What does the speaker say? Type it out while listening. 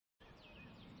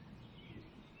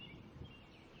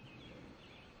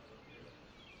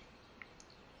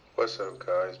What's up,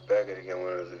 guys? Back at again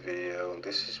with another video.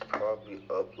 This is probably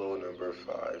upload number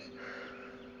 5.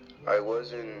 I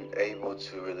wasn't able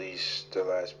to release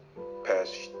the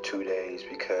past 2 days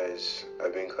because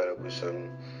I've been caught up with some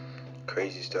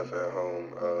crazy stuff at home.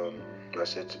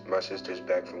 My sister's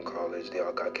back from college. They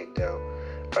all got kicked out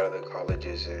of their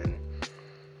colleges and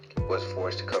was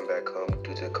forced to come back home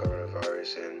due to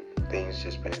coronavirus, and things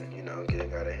just been,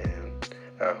 getting out of hand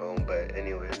at home. But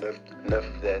anyway, enough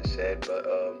of that said. But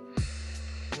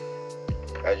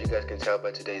as you guys can tell by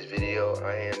today's video,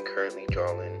 I am currently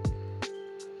drawing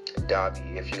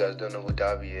Dabi. If you guys don't know who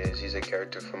Dabi is, he's a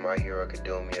character from My Hero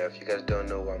Academia. If you guys don't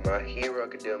know what My Hero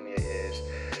Academia is,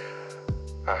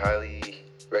 I highly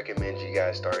recommend you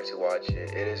guys starting to watch it.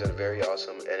 It is a very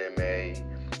awesome anime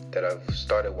that I've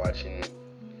started watching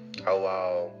a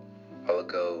while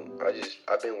ago.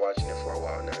 I've been watching it for a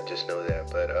while now, just know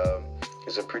that. But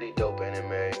it's a pretty dope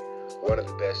anime, one of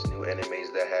the best new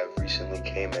animes that have recently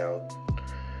came out.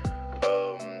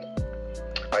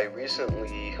 I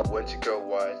recently went to go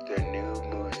watch their new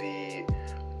movie,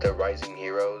 The Rising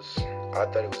Heroes. I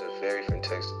thought it was a very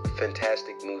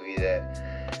fantastic movie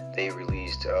that they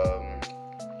released.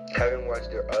 Haven't watched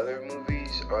their other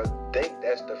movies. I think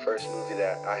that's the first movie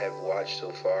that I have watched so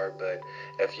far. But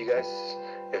if you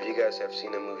guys have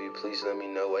seen the movie, please let me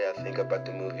know what y'all think about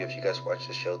the movie. If you guys watch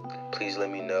the show, please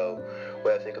let me know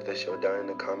what I think of the show down in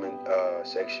the comment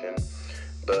section.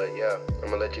 But yeah, I'm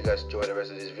gonna let you guys enjoy the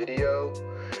rest of this video.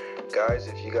 Guys,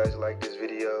 if you guys like this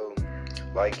video,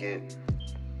 like it,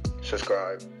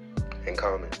 subscribe, and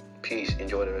comment. Peace.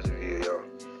 Enjoy the rest of the video, y'all.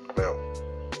 I'm out.